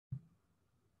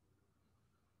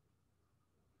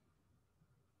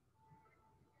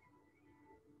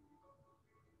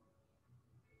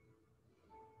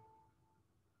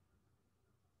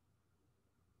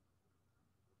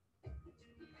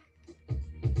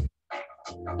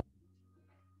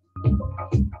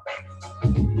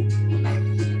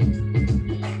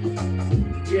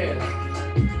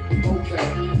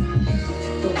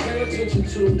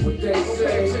to what they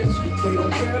say. They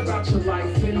don't care about your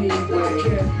life anyway.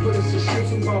 Put us to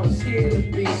ships and brought us here to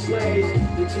be slaves.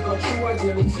 They took our true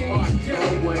identity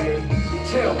away.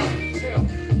 Tell me,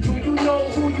 do you know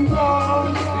who you are?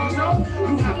 You know,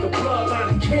 you have the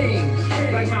bloodline of kings.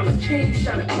 Like how the king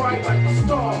shining bright like the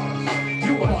stars.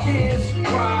 You are his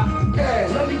bride. Hey,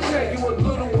 let me tell you a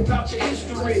little about your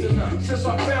history. Since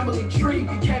our family tree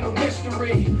became a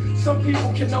mystery, some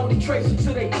people can only trace it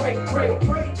to their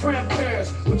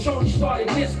great-great-grandparents, which only started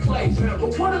this place.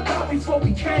 But what about before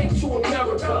we came to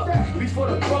America? Before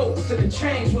the boats and the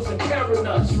chains was impairing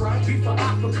us, right? Before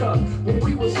Africa, when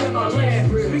we was in our land,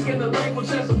 speaking the language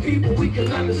as a people we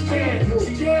can understand.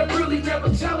 See, they really never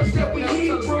tell us that we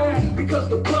Hebrew, because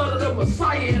the blood of the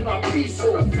Messiah in our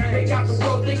people. They got the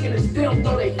world thinking it's them,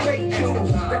 though they fake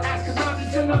Jews. The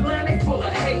Ashkenazis in our land, they full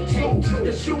of hate too.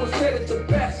 Yeshua said it's the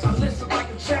best. I listen like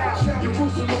a child.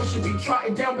 Jerusalem should be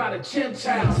trodden down by the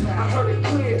Gentiles. I heard it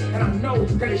clear, and I know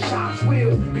that it's God's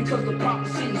will, because the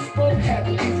prophecy he spoke had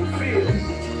to be fulfilled.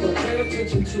 Don't pay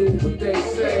attention to what they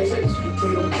say. They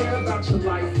don't care about your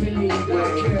life anyway.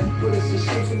 Put us in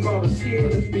ships and brought us here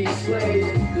to be slaves.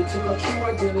 They took our true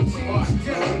identity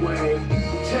away.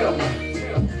 Tell me,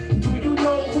 do you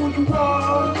know who you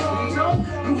are? You know,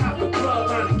 you have the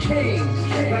bloodline of kings.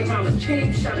 Like how the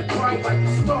king shining bright like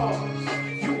the stars.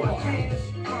 You are his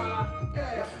bride.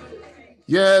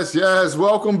 Yes,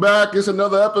 welcome back. It's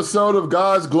another episode of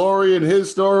God's Glory and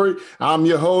His Story. I'm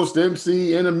your host,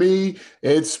 MC Enemy.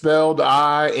 It's spelled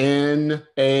I-N-A-M-E.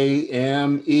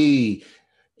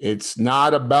 It's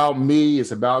not about me.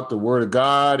 It's about the Word of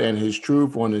God and His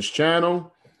truth on this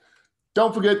channel.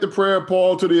 Don't forget the prayer of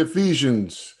Paul to the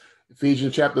Ephesians.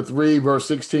 Ephesians chapter 3, verse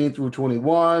 16 through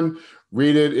 21.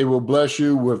 Read it. It will bless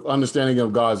you with understanding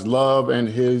of God's love and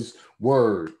His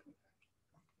Word.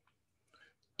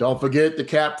 Don't forget the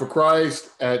Cap for Christ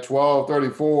at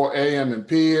 12:34 a.m. and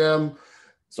p.m.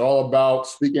 It's all about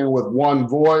speaking with one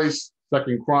voice.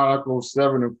 2 Chronicles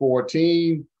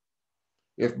 7:14.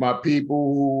 If my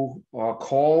people who are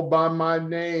called by my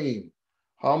name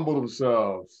humble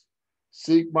themselves,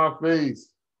 seek my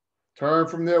face, turn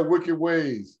from their wicked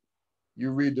ways,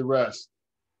 you read the rest,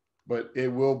 but it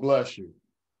will bless you.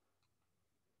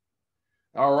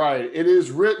 All right, it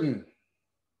is written.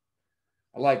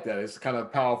 I like that. It's kind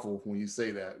of powerful when you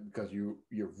say that, because you're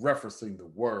referencing the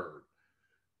word.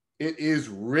 It is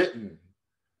written,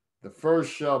 the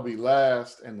first shall be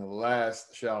last and the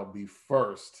last shall be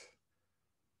first.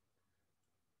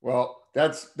 Well,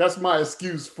 that's my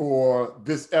excuse for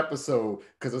this episode,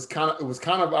 because it was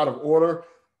kind of out of order.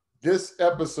 This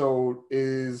episode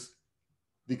is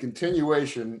the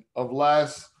continuation of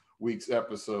last week's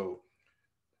episode.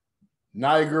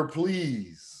 Niger,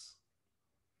 please.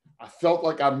 I felt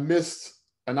like I missed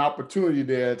an opportunity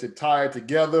there to tie it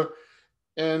together.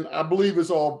 And I believe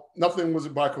nothing was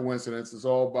by coincidence. It's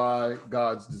all by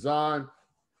God's design.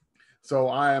 So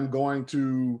I am going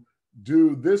to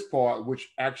do this part, which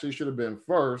actually should have been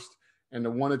first. And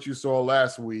the one that you saw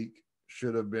last week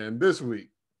should have been this week.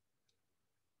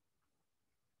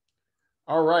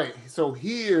 All right. So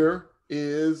here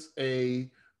is a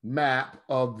map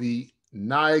of the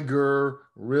Niger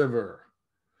River.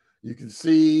 You can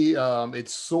see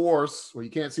its source. Well, you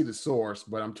can't see the source,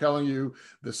 but I'm telling you,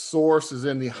 the source is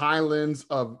in the highlands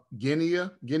of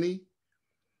Guinea.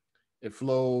 It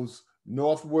flows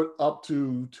northward up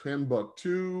to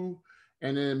Timbuktu,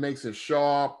 and then it makes a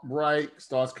sharp right,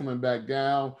 starts coming back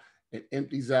down, and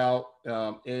empties out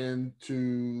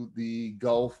into the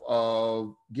Gulf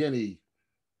of Guinea.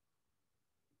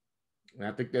 And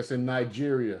I think that's in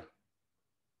Nigeria.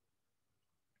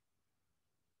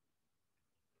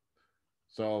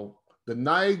 So the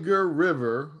Niger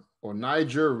River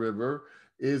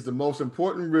is the most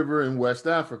important river in West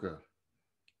Africa.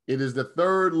 It is the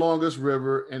third longest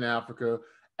river in Africa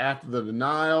after the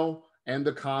Nile and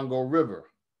the Congo River.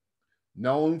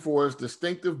 Known for its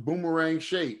distinctive boomerang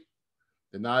shape,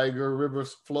 the Niger River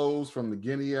flows from the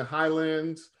Guinea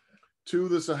highlands to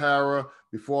the Sahara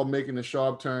before making a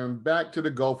sharp turn back to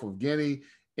the Gulf of Guinea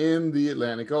in the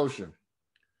Atlantic Ocean.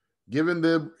 Given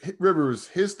the river's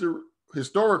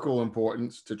historical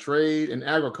importance to trade and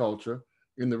agriculture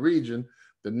in the region,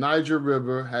 the Niger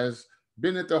River has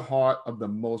been at the heart of the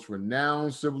most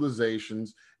renowned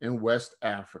civilizations in West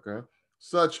Africa,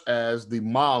 such as the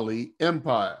Mali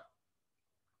Empire.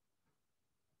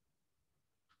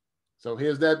 So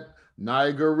here's that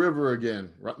Niger River again,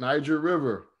 Niger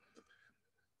River.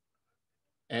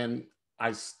 And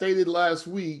I stated last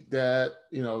week that,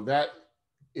 that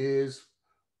is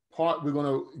part, we're going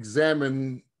to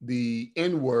examine the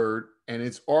N-word and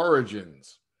its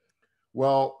origins.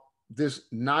 Well, this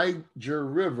Niger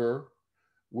River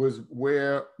was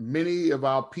where many of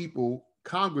our people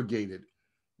congregated.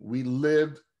 We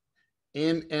lived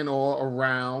in and or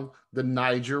around the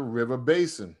Niger River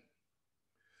basin.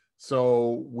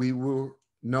 So we were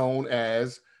known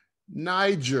as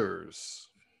Nigers.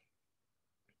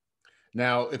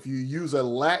 Now, if you use a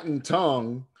Latin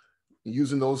tongue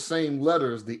using those same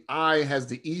letters, the I has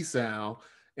the E sound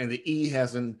and the E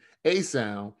has an A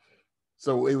sound.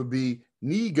 So it would be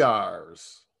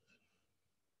Nigars.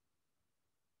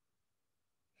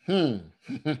 You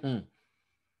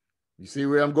see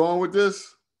where I'm going with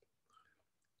this?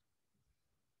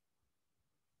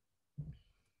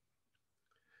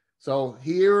 So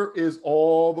here is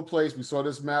all the place. We saw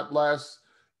this map last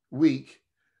week.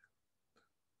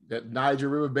 That Niger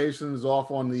River Basin is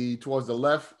off on towards the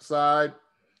left side,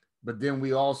 but then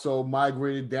we also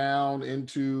migrated down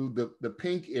into the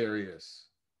pink areas.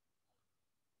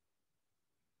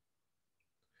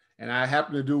 And I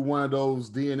happened to do one of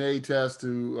those DNA tests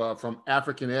from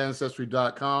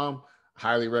AfricanAncestry.com.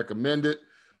 Highly recommend it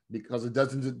because it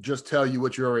doesn't just tell you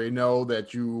what you already know,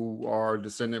 that you are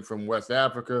descendant from West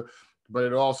Africa, but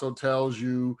it also tells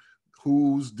you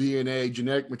whose DNA,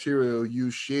 genetic material you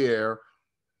share,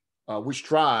 which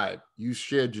tribe you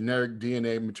share genetic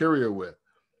DNA material with.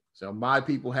 So my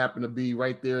people happen to be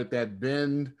right there at that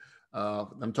bend.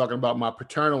 I'm talking about my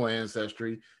paternal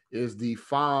ancestry is the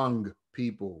Fang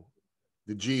people.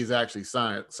 The G is actually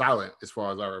silent as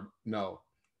far as I know.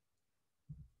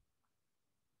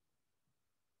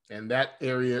 And that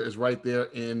area is right there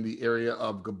in the area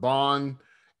of Gabon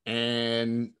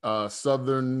and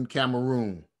southern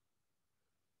Cameroon.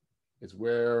 It's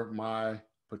where my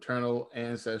paternal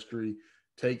ancestry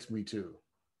takes me to.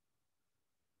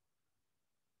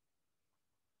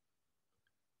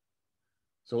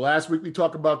 So last week we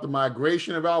talked about the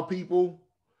migration of our people.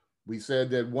 We said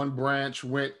that one branch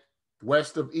went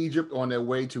west of Egypt on their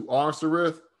way to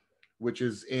Arsareth, which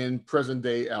is in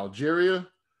present-day Algeria.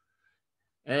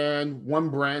 And one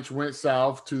branch went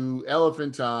south to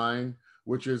Elephantine,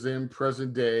 which is in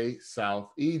present-day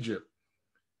South Egypt,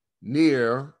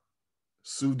 near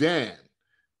Sudan.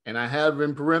 And I have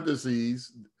in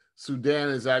parentheses, Sudan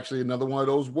is actually another one of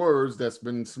those words that's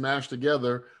been smashed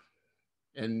together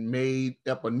and made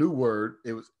up a new word.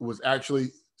 It was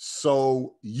actually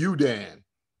So-Udan.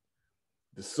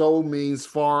 The So means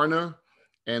foreigner,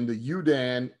 and the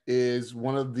Udan is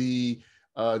one of the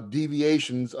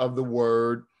deviations of the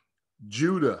word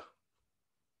Judah.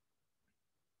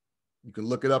 You can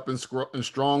look it up in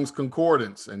Strong's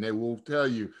Concordance, and they will tell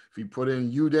you if you put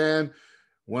in Udan,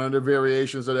 one of the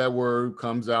variations of that word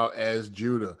comes out as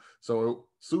Judah. So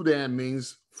Sudan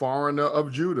means foreigner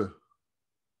of Judah.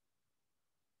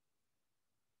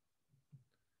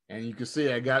 And you can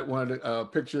see I got one of the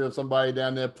picture of somebody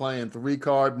down there playing 3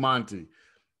 Card Monte,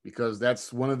 because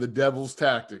that's one of the devil's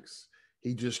tactics.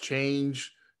 He just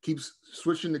keeps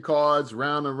switching the cards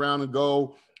round and round and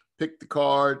go, pick the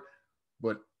card,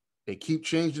 but they keep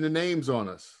changing the names on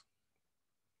us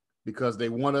because they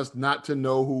want us not to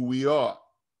know who we are.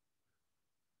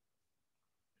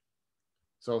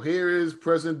 So here is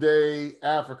present day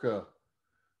Africa.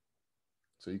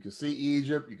 So you can see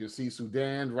Egypt, you can see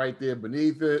Sudan right there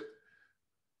beneath it.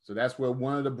 So that's where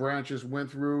one of the branches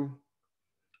went through.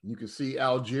 You can see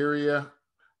Algeria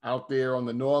out there on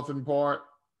the northern part.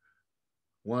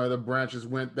 One of the branches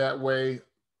went that way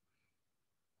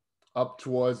up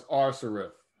towards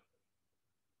Arsareth.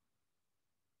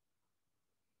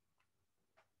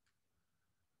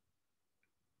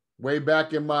 Way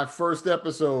back in my first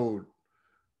episode,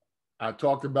 I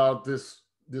talked about this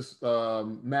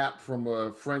map from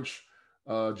a French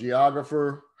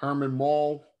geographer, Herman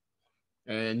Moll.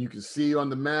 And you can see on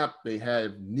the map, they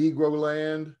have Negro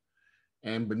land.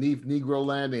 And beneath Negro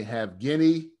land, they have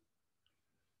Guinea.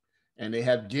 And they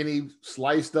have Guinea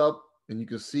sliced up. And you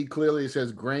can see clearly it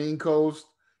says Grain Coast,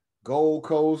 Gold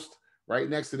Coast. Right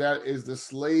next to that is the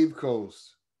Slave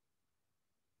Coast.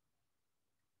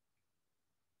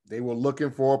 They were looking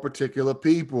for a particular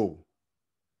people.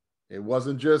 It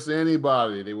wasn't just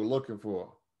anybody they were looking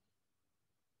for.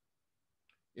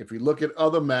 If you look at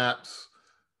other maps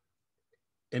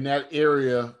in that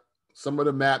area, some of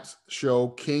the maps show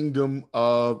Kingdom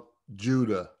of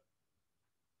Judah.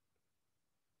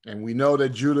 And we know that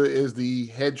Judah is the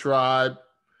head tribe.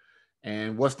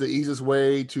 And what's the easiest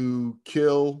way to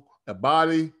kill a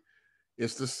body?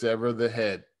 It's to sever the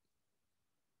head.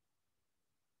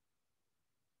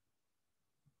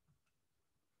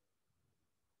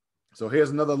 So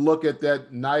here's another look at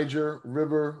that Niger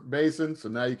River basin. So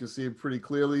now you can see it pretty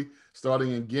clearly,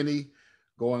 starting in Guinea,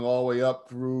 going all the way up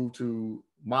through to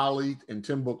Mali and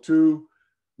Timbuktu,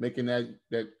 making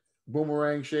that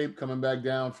boomerang shape, coming back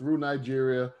down through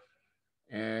Nigeria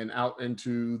and out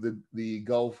into the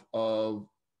Gulf of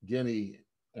Guinea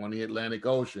on the Atlantic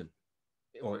Ocean,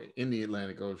 or in the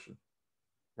Atlantic Ocean,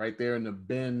 right there in the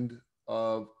bend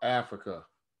of Africa.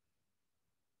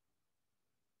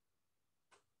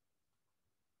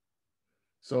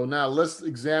 So now let's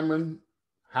examine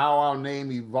how our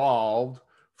name evolved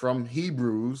from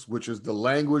Hebrews, which is the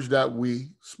language that we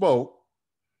spoke,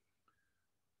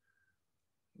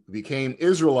 became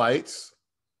Israelites,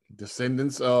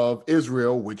 descendants of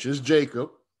Israel, which is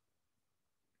Jacob.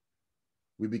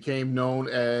 We became known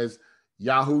as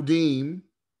Yahudim,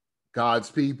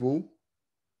 God's people.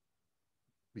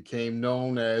 Became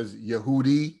known as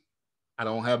Yehudi. I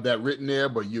don't have that written there,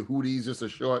 but Yehudi is just a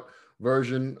short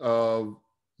version of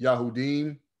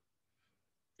Yahudim,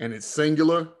 and it's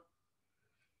singular.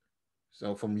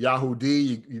 So from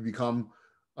Yahudi, you become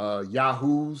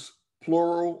Yahu's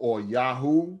plural, or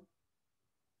Yahoo.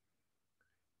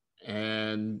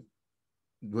 And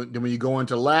then when you go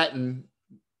into Latin,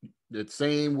 that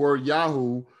same word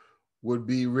Yahoo would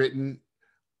be written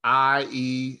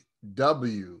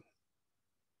I-E-W.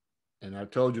 And I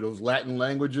told you those Latin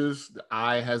languages, the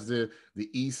I has the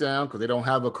E sound because they don't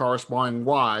have a corresponding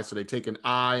Y. So they take an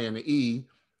I and an E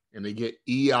and they get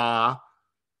E-I.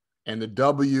 And the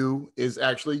W is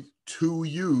actually two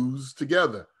U's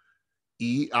together.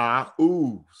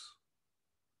 E-I-Oos.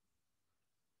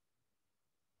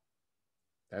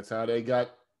 That's how they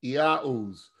got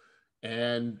E-I-Oos.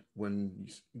 And when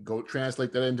you go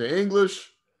translate that into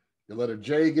English, the letter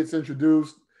J gets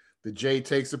introduced. The J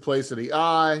takes the place of the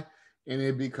I, and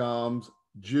it becomes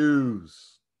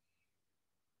Jews.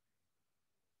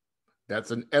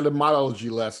 That's an etymology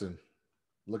lesson.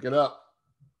 Look it up.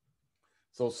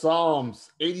 So Psalms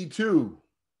 82,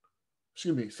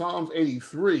 Psalms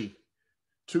 83,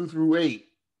 2 through 8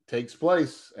 takes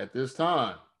place at this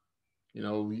time. You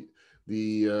know,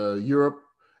 the Europe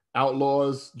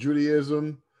outlaws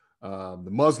Judaism, the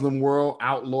Muslim world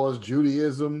outlaws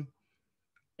Judaism,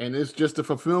 and it's just a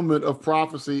fulfillment of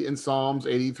prophecy in Psalms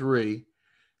 83,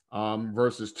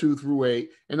 verses 2 through 8.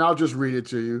 And I'll just read it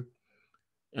to you.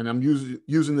 And I'm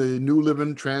using the New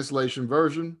Living Translation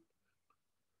version.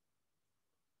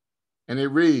 And it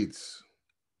reads,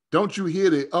 "Don't you hear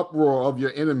the uproar of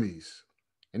your enemies?"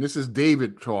 And this is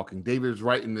David talking. David's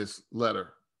writing this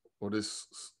letter, or this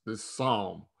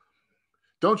psalm.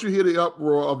 "Don't you hear the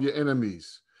uproar of your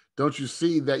enemies? Don't you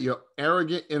see that your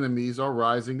arrogant enemies are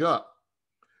rising up?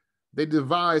 They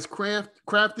devise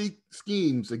crafty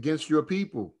schemes against your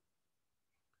people.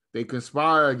 They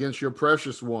conspire against your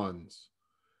precious ones.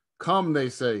 Come, they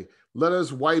say, let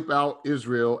us wipe out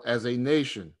Israel as a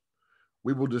nation.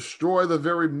 We will destroy the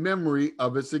very memory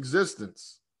of its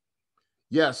existence.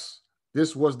 Yes,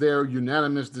 this was their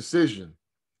unanimous decision.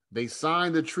 They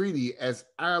signed the treaty as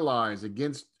allies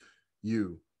against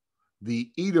you,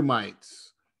 the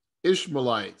Edomites,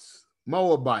 Ishmaelites,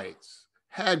 Moabites,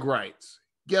 Hagrites,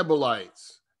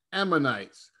 Gebalites,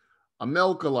 Ammonites,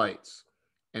 Amalekalites,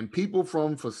 and people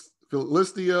from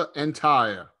Philistia and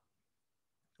Tyre.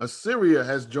 Assyria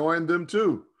has joined them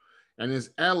too, and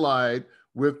is allied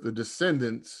with the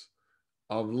descendants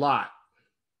of Lot."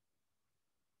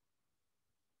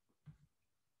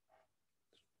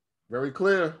 Very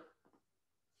clear.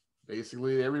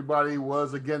 Basically, everybody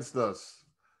was against us.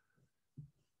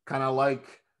 Kind of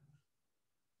like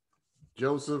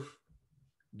Joseph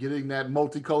getting that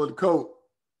multicolored coat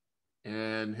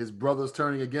and his brothers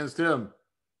turning against him.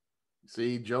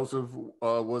 See, Joseph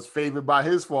was favored by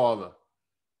his father.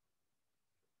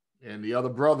 And the other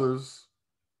brothers,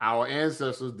 our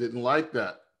ancestors, didn't like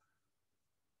that.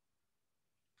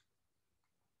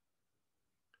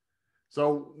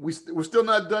 So we're still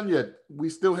not done yet. We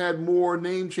still had more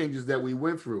name changes that we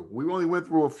went through. We only went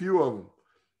through a few of them.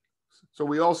 So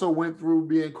we also went through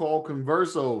being called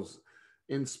Conversos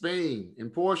in Spain, in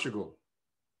Portugal.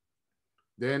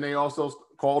 Then they also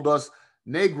called us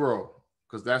Negro,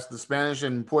 because that's the Spanish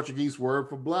and Portuguese word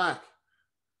for black.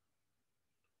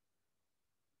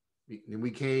 Then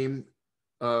we came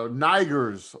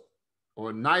Nigers,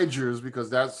 or Nigers, because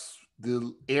that's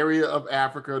the area of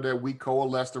Africa that we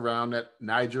coalesced around, that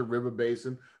Niger River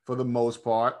basin for the most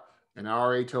part. And I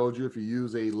already told you, if you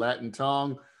use a Latin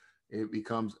tongue, it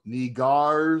becomes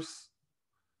Nigars.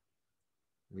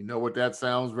 We know what that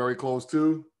sounds very close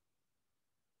to.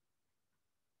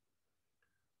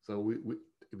 So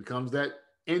it becomes that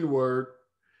N word.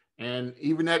 And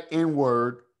even that N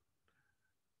word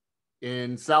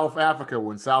in South Africa,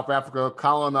 when South Africa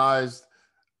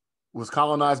was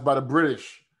colonized by the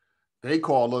British, they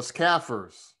call us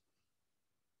Kafirs.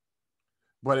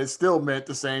 but it still meant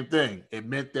the same thing. It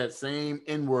meant that same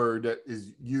N word that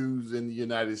is used in the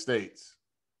United States.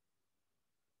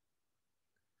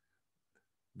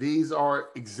 These are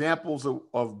examples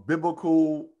of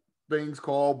biblical things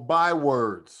called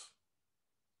bywords.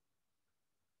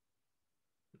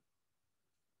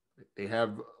 They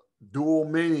have dual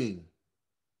meaning,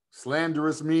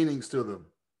 slanderous meanings to them,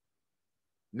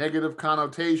 negative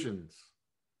connotations.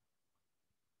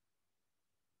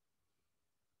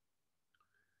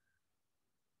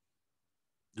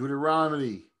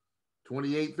 Deuteronomy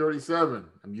 28:37.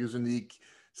 I'm using the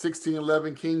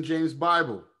 1611 King James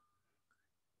Bible.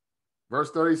 Verse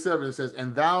 37, it says,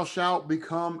 "And thou shalt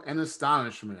become an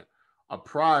astonishment, a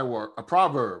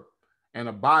proverb, and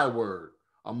a byword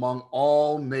among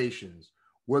all nations,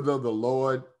 whither the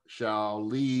Lord shall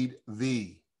lead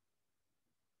thee."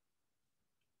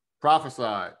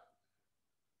 Prophesied.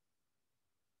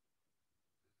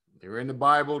 They're in the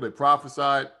Bible, they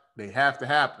prophesied, they have to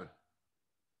happen.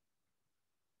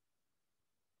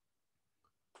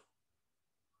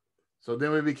 So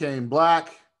then we became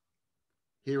black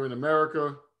here in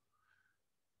America.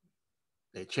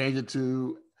 They changed it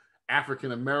to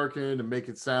African American to make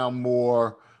it sound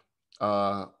more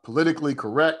politically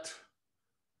correct.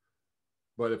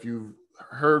 But if you've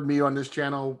heard me on this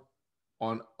channel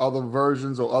on other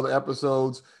versions or other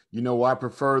episodes, you know I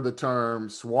prefer the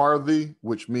term swarthy,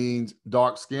 which means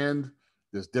dark skinned.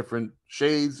 There's different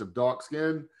shades of dark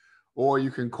skin, or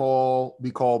you can be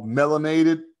called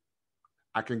melanated.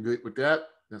 I can get with that.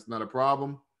 That's not a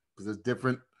problem because there's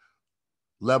different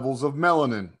levels of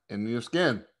melanin in your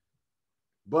skin.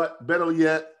 But better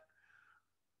yet,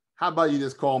 how about you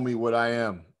just call me what I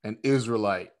am, an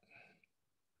Israelite,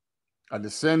 a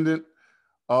descendant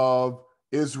of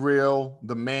Israel,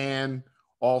 the man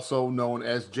also known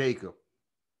as Jacob.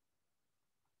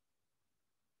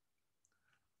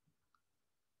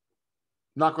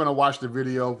 Not going to watch the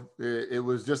video. It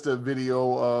was just a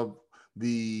video of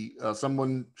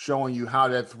someone showing you how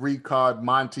that Card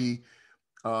Monte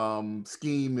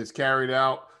scheme is carried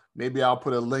out. Maybe I'll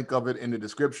put a link of it in the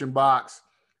description box,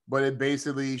 but it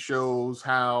basically shows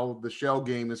how the shell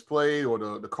game is played, or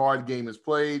the card game is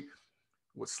played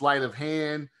with sleight of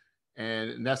hand.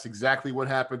 And that's exactly what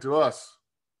happened to us.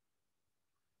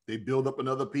 They build up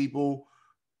another people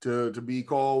to be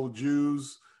called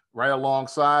Jews right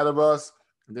alongside of us.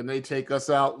 And then they take us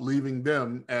out, leaving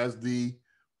them as the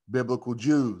biblical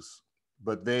Jews.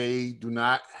 But they do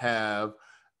not have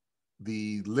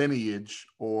the lineage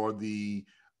or the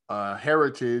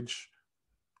heritage,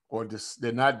 or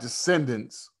they're not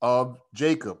descendants of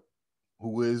Jacob,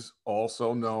 who is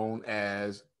also known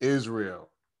as Israel.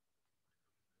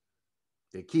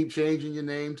 They keep changing your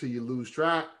name till you lose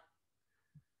track.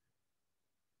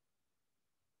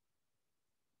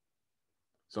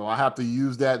 So I have to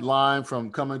use that line from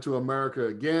Coming to America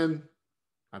again.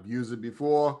 I've used it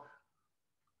before,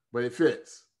 but it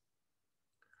fits.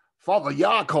 Father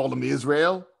Yah called him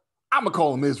Israel. I'm going to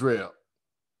call him Israel.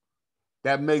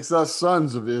 That makes us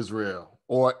sons of Israel,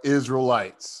 or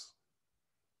Israelites.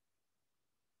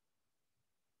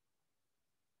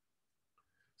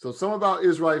 So some of our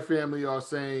Israelite family are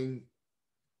saying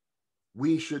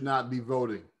we should not be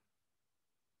voting.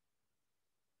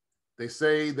 They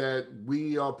say that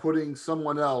we are putting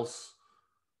someone else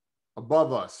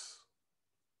above us.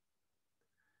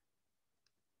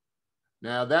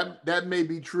 Now, that may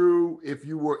be true if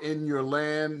you were in your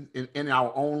land, in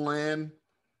our own land,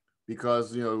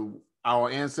 because, you know,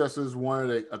 our ancestors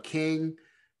wanted a king.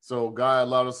 So God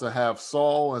allowed us to have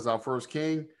Saul as our first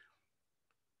king.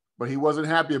 But he wasn't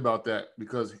happy about that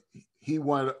because he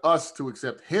wanted us to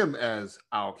accept him as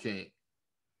our king.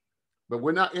 But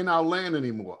we're not in our land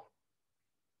anymore.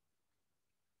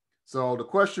 So the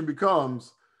question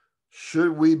becomes,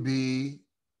 should we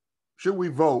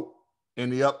vote in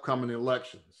the upcoming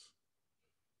elections?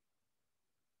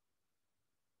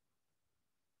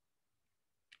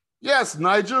 Yes,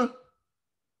 Niger.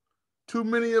 Too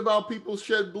many of our people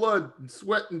shed blood and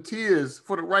sweat and tears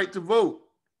for the right to vote.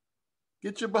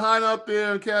 Get your behind out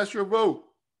there and cast your vote.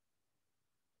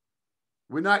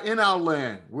 We're not in our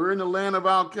land. We're in the land of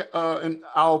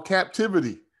our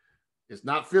captivity. It's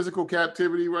not physical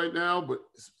captivity right now, but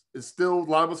it's still, a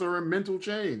lot of us are in mental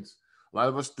chains. A lot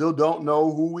of us still don't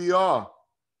know who we are.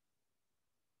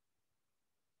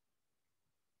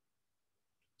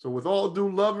 So with all due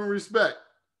love and respect,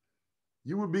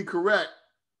 you would be correct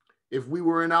if we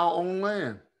were in our own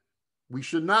land. We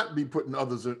should not be putting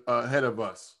others ahead of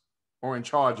us or in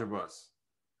charge of us.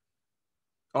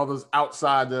 Others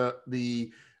outside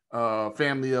the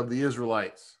family of the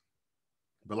Israelites.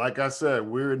 But like I said,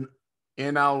 we're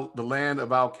in the land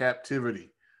of our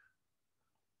captivity.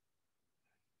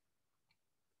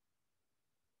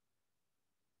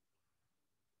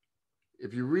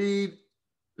 If you read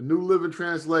the New Living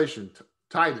Translation,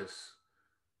 Titus,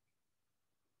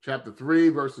 chapter 3,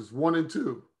 verses 1 and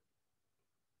 2,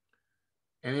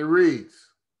 and it reads,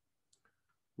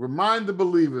 remind the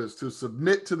believers to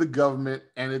submit to the government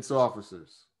and its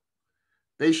officers.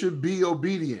 They should be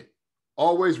obedient,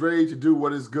 always ready to do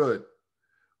what is good.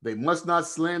 They must not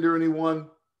slander anyone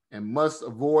and must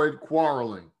avoid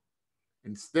quarreling.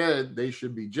 Instead, they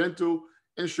should be gentle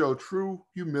and show true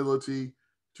humility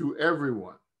to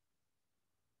everyone.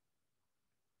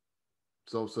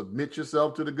 So submit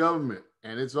yourself to the government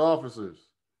and its officers.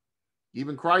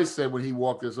 Even Christ said when he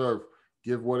walked this earth,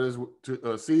 give what is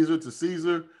to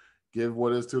Caesar, give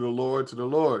what is to the Lord to the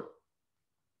Lord.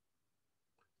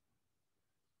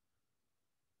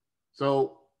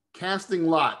 So casting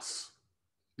lots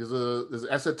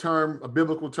that's a term, a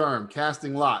biblical term,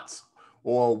 casting lots,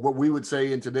 or what we would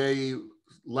say in today's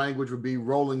language would be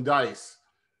rolling dice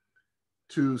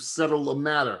to settle a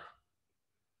matter.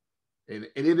 And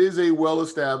it is a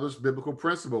well-established biblical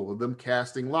principle of them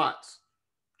casting lots.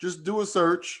 Just do a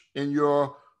search in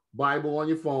your Bible on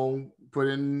your phone, put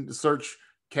in the search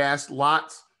cast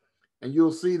lots, and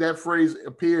you'll see that phrase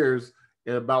appears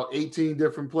in about 18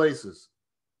 different places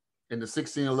in the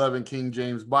 1611 King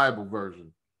James Bible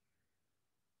version.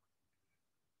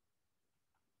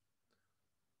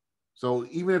 So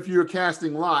even if you're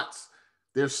casting lots,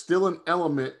 there's still an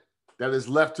element that is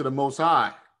left to the Most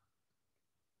High,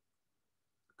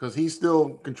 because he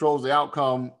still controls the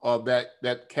outcome of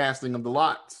that casting of the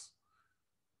lots.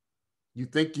 You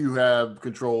think you have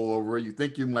control over it. You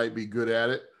think you might be good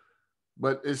at it,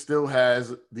 but it still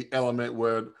has the element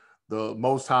where the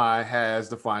Most High has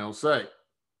the final say.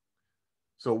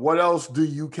 So what else do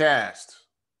you cast?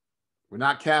 We're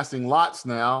not casting lots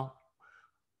now.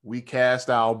 We cast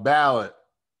our ballot.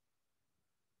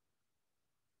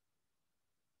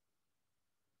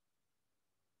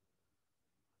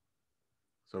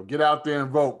 So get out there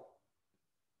and vote.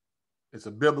 It's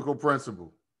a biblical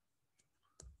principle.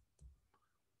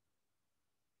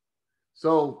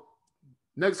 So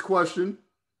next question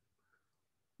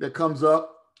that comes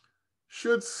up,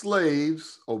 should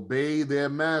slaves obey their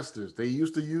masters? They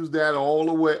used to use that all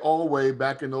the way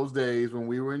back in those days when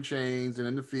we were in chains and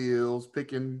in the fields,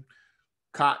 picking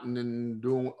cotton and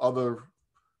doing other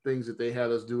things that they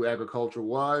had us do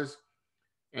agriculture-wise.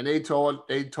 And they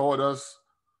taught us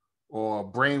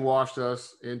or brainwashed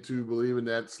us into believing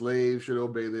that slaves should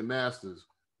obey their masters.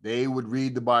 They would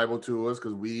read the Bible to us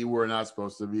because we were not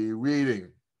supposed to be reading.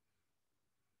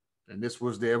 And this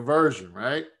was their version,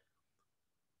 right?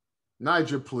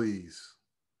 Niger, please.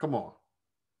 Come on.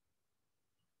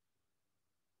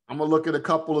 I'm going to look at a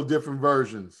couple of different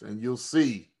versions and you'll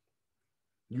see.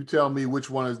 You tell me which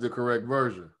one is the correct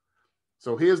version.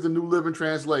 So here's the New Living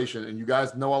Translation. And you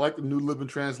guys know I like the New Living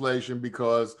Translation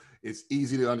because it's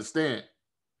easy to understand.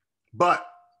 But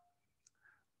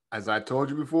as I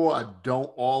told you before, I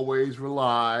do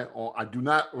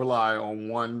not rely on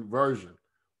one version.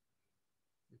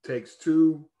 It takes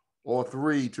two or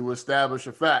three to establish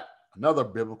a fact, another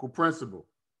biblical principle.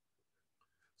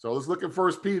 So let's look at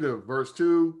 1 Peter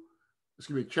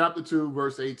chapter 2,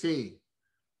 verse 18.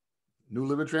 New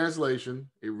Living Translation,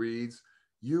 it reads,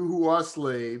 you who are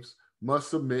slaves must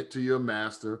submit to your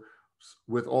master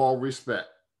with all respect.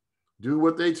 Do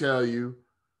what they tell you,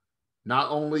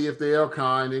 not only if they are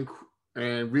kind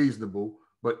and reasonable,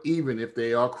 but even if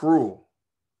they are cruel.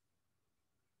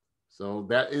 So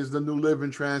that is the New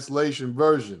Living Translation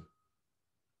version.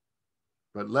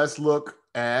 But let's look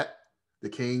at the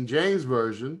King James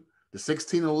Version, the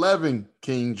 1611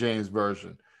 King James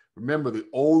Version. Remember, the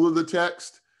older the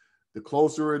text, the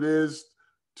closer it is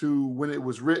to when it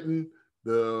was written,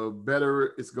 the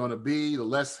better it's going to be. The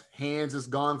less hands it's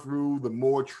gone through, the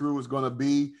more true it's going to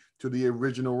be to the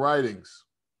original writings.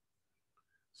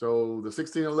 So the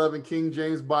 1611 King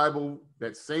James Bible,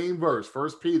 that same verse,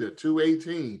 1 Peter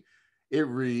 2:18, it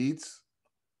reads,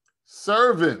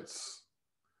 servants,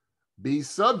 be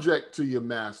subject to your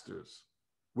masters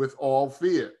with all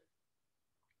fear,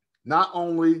 not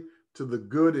only to the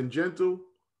good and gentle,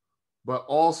 but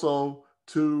also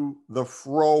to the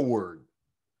froward.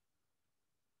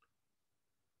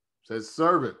 It says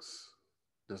servants,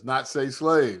 does not say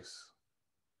slaves.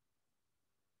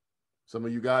 Some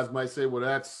of you guys might say, well,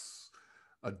 that's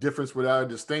a difference without a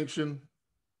distinction.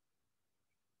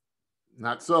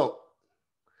 Not so.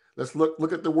 Let's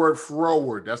look at the word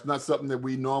froward. That's not something that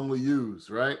we normally use,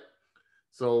 right?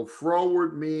 So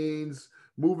froward means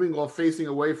moving or facing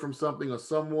away from something or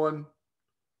someone.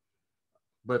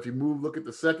 But if you look at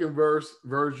the second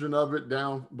version of it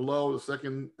down below, the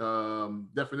second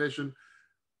definition,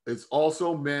 it's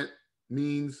also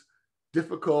means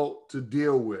difficult to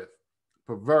deal with,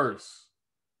 perverse.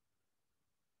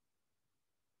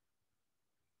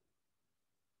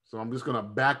 So I'm just going to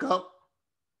back up.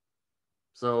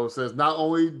 So it says not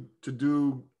only to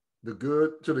do the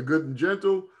good to the good and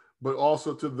gentle, but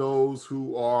also to those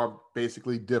who are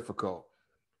basically difficult.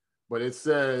 But it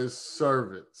says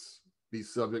servants, be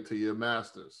subject to your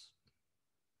masters.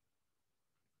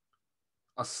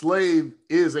 A slave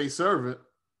is a servant,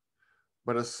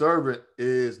 but a servant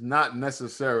is not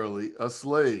necessarily a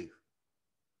slave.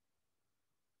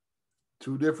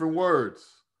 Two different words.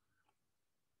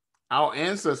 Our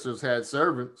ancestors had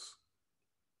servants,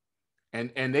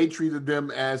 and they treated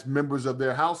them as members of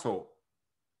their household.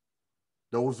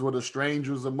 Those were the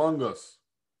strangers among us.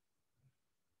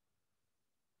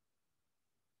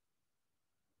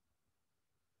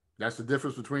 That's the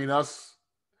difference between us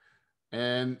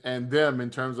and them in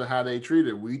terms of how they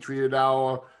treated. We treated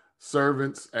our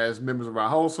servants as members of our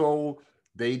household.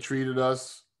 They treated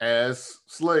us as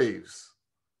slaves,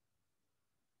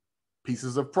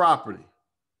 pieces of property.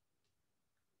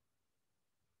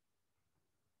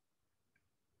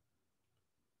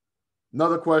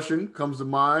 Another question comes to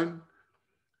mind.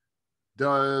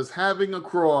 Does having a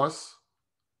cross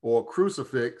or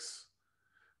crucifix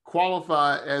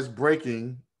qualify as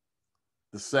breaking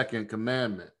the second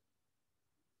commandment?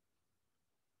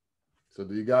 So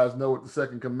do you guys know what the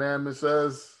second commandment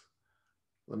says?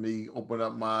 Let me open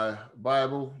up my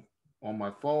Bible on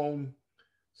my phone.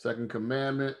 Second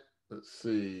commandment. Let's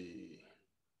see.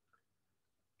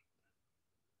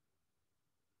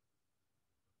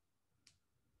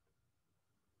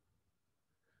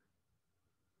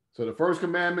 So the first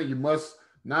commandment, you must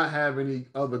not have any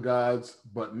other gods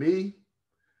but me.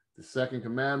 The second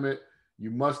commandment, you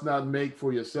must not make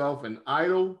for yourself an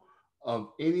idol of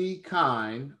any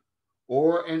kind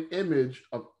or an image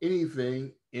of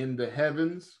anything in the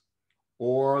heavens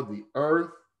or the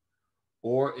earth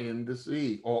or in the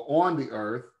sea, or on the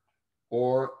earth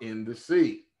or in the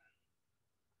sea.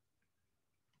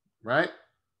 Right?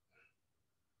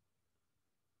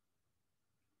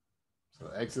 So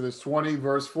Exodus 20,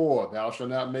 verse 4, thou shalt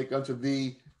not make unto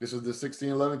thee, this is the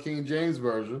 1611 King James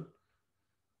Version,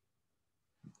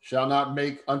 shall not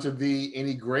make unto thee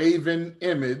any graven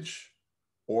image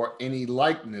or any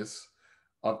likeness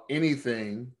of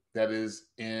anything that is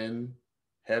in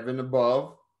heaven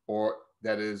above, or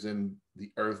that is in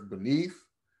the earth beneath,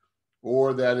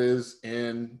 or that is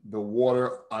in the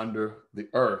water under the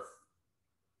earth.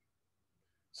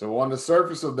 So on the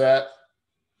surface of that,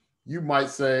 you might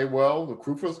say, well, the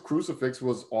crucifix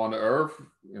was on the earth,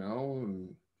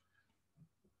 and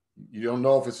you don't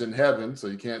know if it's in heaven, so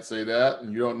you can't say that.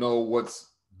 And you don't know what's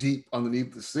deep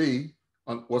underneath the sea,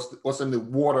 what's in the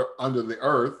water under the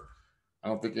earth. I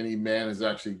don't think any man has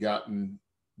actually gotten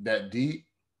that deep.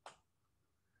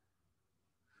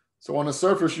 So on the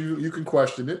surface, you can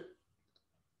question it.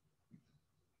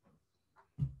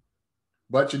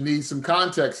 But you need some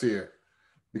context here,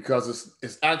 because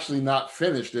it's actually not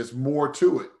finished. There's more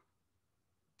to it.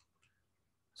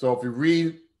 So if you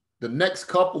read the next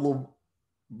couple of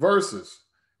verses,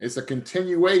 it's a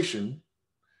continuation,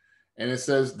 and it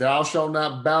says, thou shalt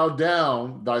not bow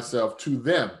down thyself to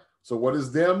them. So what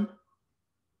is them?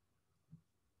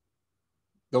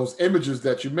 Those images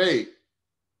that you made,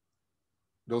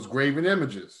 those graven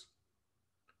images.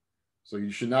 So you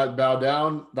should not bow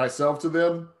down thyself to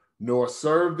them, nor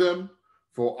serve them.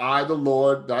 For I, the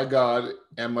Lord thy God,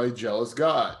 am a jealous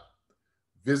God,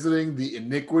 visiting the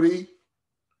iniquity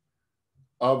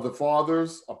of the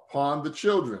fathers upon the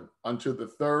children unto the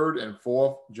third and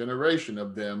fourth generation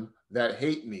of them that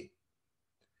hate me,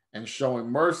 and showing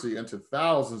mercy unto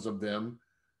thousands of them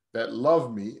that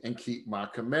love me and keep my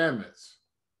commandments.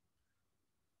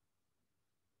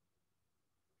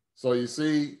 So you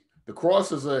see, the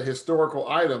cross is a historical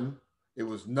item. It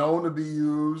was known to be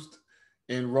used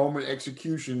in Roman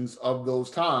executions of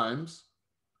those times.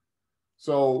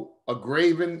 So a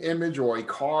graven image or a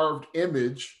carved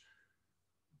image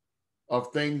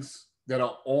of things that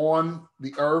are on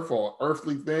the earth or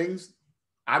earthly things,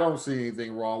 I don't see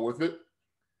anything wrong with it,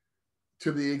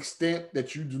 to the extent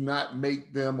that you do not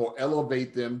make them or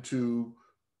elevate them to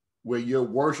where you're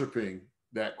worshiping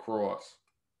that cross,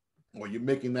 or you're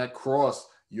making that cross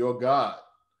your God.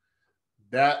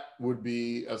 That would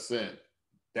be a sin.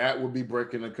 That would be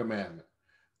breaking a commandment.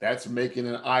 That's making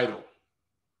an idol.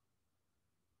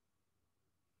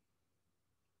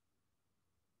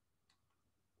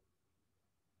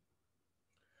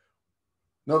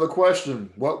 Another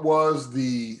question, what was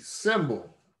the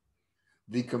symbol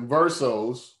the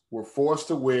Conversos were forced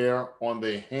to wear on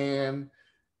their hand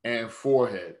and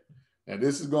forehead? And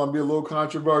this is going to be a little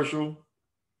controversial.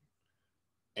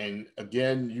 And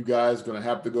again, you guys are going to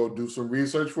have to go do some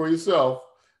research for yourself.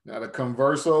 Now, the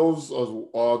Conversos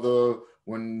are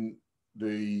when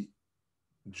the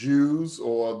Jews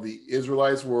or the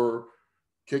Israelites were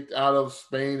kicked out of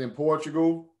Spain and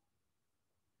Portugal,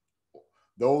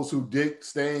 those who did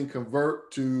stay and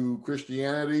convert to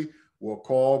Christianity were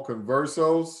called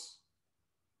Conversos.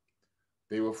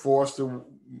 They were forced to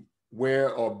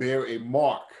wear or bear a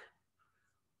mark.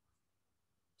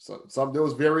 So there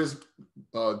was various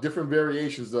different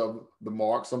variations of the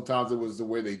mark. Sometimes it was the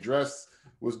way they dressed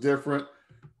was different.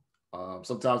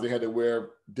 Sometimes they had to wear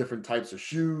different types of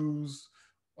shoes,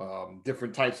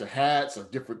 different types of hats, a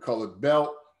different colored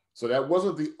belt. So that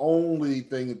wasn't the only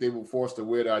thing that they were forced to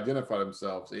wear to identify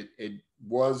themselves. It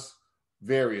was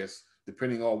various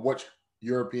depending on which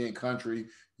European country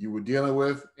you were dealing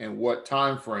with and what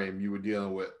time frame you were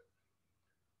dealing with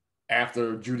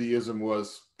after Judaism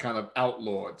was kind of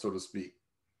outlawed, so to speak.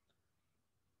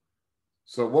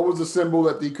 So what was the symbol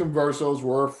that the Conversos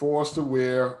were forced to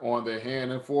wear on their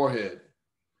hand and forehead?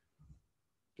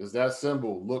 Does that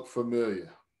symbol look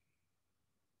familiar?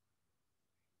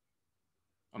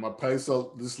 I'm going to place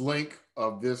this link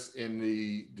of this in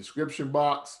the description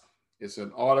box. It's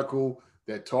an article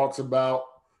that talks about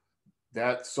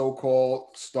that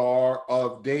so-called Star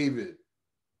of David.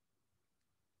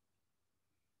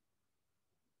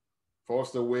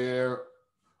 Forced to wear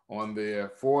on their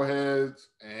foreheads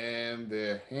and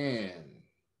their hand,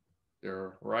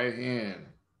 their right hand.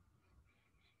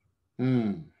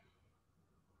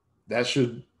 That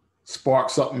should spark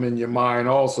something in your mind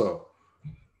also.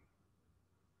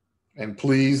 And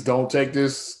please don't take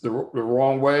this the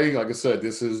wrong way. Like I said,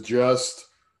 this is just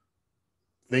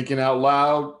thinking out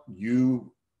loud.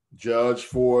 You judge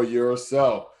for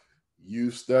yourself.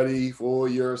 You study for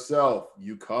yourself.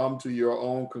 You come to your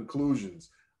own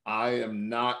conclusions. I am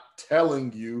not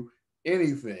telling you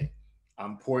anything.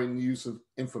 I'm pointing you some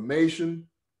information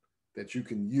that you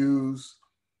can use.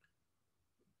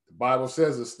 The Bible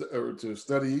says to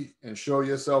study and show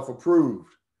yourself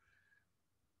approved.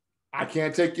 I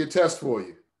can't take your test for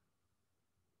you,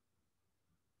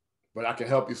 but I can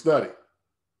help you study.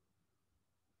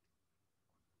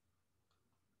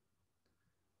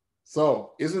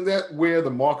 So isn't that where the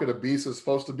mark of the beast is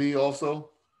supposed to be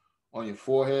also? On your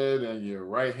forehead and your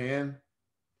right hand?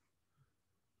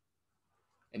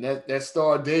 And that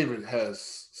Star of David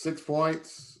has 6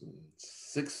 points,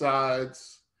 6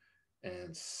 sides,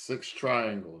 and 6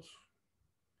 triangles.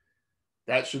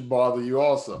 That should bother you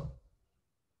also.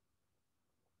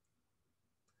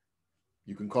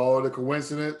 You can call it a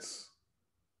coincidence,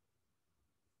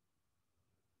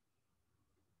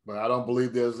 but I don't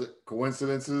believe there's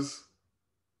coincidences.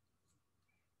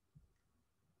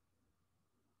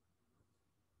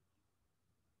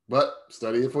 But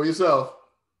study it for yourself.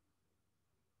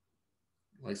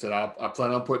 Like I said, I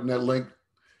plan on putting that link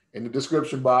in the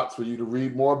description box for you to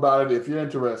read more about it if you're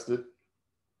interested.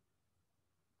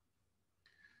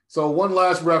 So one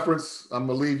last reference I'm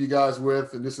going to leave you guys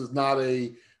with, and this is not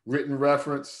a written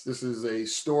reference. This is a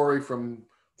story from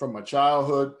my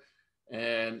childhood.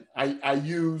 And I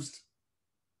used,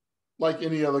 like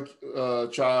any other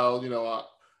child,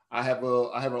 I have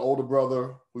an older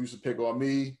brother who used to pick on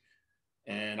me,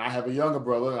 and I have a younger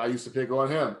brother, and I used to pick on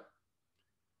him.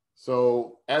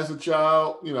 So as a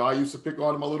child, I used to pick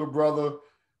on my little brother.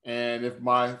 And if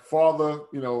my father,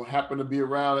 happened to be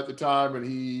around at the time and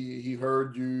he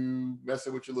heard you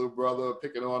messing with your little brother,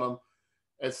 picking on him,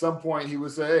 at some point he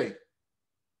would say, "Hey,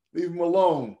 leave him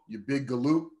alone, you big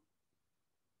galoot."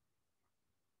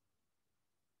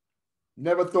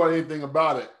 Never thought anything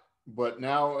about it. But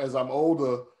now as I'm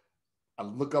older, I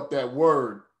look up that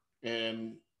word,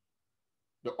 and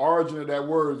the origin of that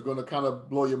word is going to kind of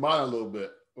blow your mind a little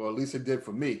bit, or at least it did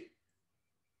for me.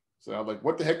 So I'm like,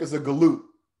 what the heck is a galoot?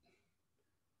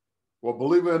 Well,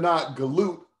 believe it or not,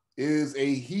 galoot is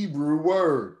a Hebrew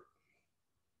word.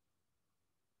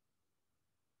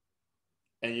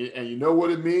 And you know what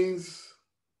it means?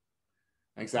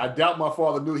 Like I said, I doubt my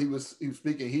father knew he was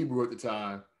speaking Hebrew at the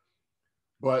time.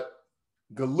 But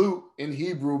galoot in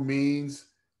Hebrew means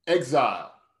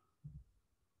exile.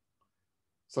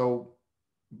 So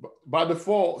by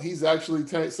default, he's actually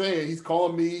saying, he's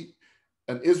calling me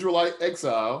an Israelite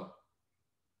exile.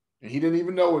 And he didn't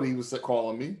even know what he was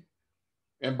calling me.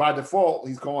 And by default,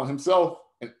 he's calling himself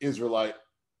an Israelite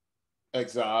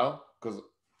exile because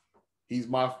he's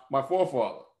my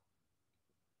forefather.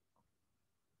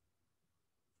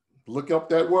 Look up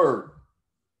that word,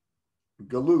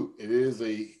 galoot. It is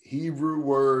a Hebrew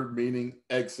word meaning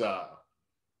exile.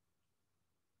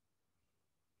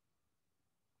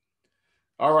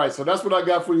 All right, so that's what I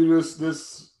got for you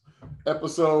this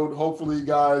episode. Hopefully you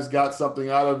guys got something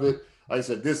out of it. Like I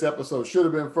said, this episode should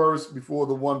have been first before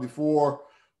the one before,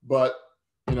 but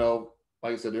you know,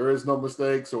 like I said, there is no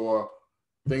mistakes or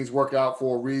things work out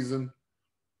for a reason.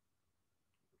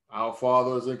 Our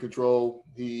Father is in control.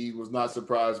 He was not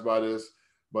surprised by this,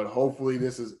 but hopefully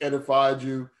this has edified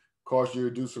you, caused you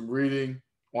to do some reading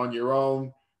on your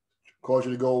own, caused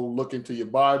you to go look into your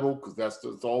Bible, because that's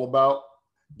what it's all about,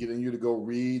 getting you to go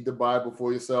read the Bible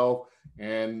for yourself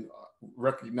and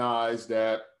recognize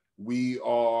that we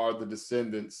are the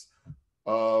descendants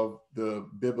of the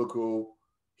biblical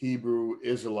Hebrew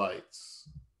Israelites.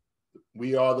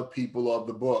 We are the people of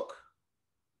the book.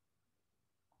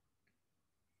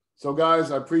 So guys,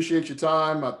 I appreciate your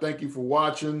time. I thank you for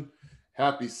watching.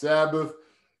 Happy Sabbath.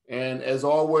 And as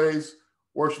always,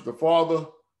 worship the Father,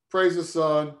 praise the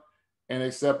Son, and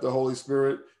accept the Holy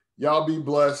Spirit. Y'all be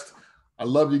blessed. I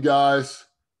love you guys.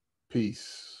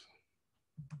 Peace.